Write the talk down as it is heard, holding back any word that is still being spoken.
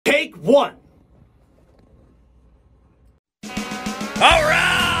Take one. All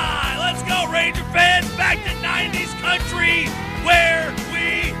right, let's go, Ranger fans, back to 90s country where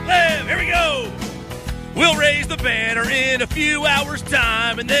we live. Here we go. We'll raise the banner in a few hours'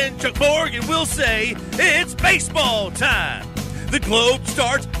 time, and then Chuck Morgan will say it's baseball time. The globe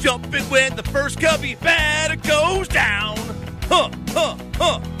starts jumping when the first Cubby batter goes down. Huh, huh,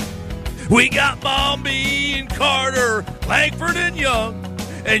 huh. We got Momby and Carter, Langford and Young,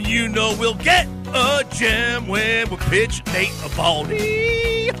 and you know we'll get a gem when we pitch Nate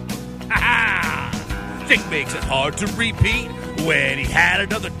Eovaldi. Ha-ha! Dick makes it hard to repeat when he had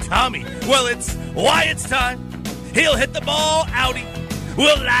another Tommy. Well, it's Wyatt's time. He'll hit the ball outie.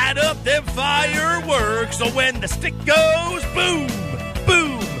 We'll light up them fireworks. So when the stick goes boom,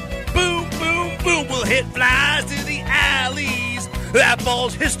 boom, boom, boom, boom, we'll hit flies to the alleys. That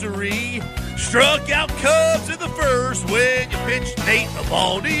ball's history. Struck out Cubs in the first when you pitched Nate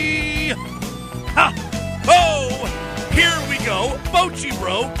Eovaldi. Ha! Oh! Here we go. Bochy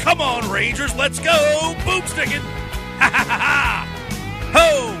bro. Come on, Rangers. Let's go. Boom sticking. Ha ha ha ha!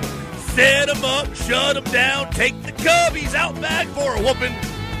 Ho! Set them up, shut them down, take the Cubbies out back for a whooping.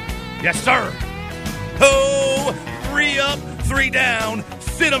 Yes, sir. Ho! 3 up, 3 down,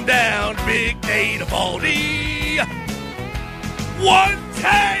 sit them down, big Nate Eovaldi. 1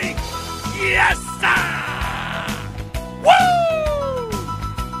 take! Yes, sir! Woo!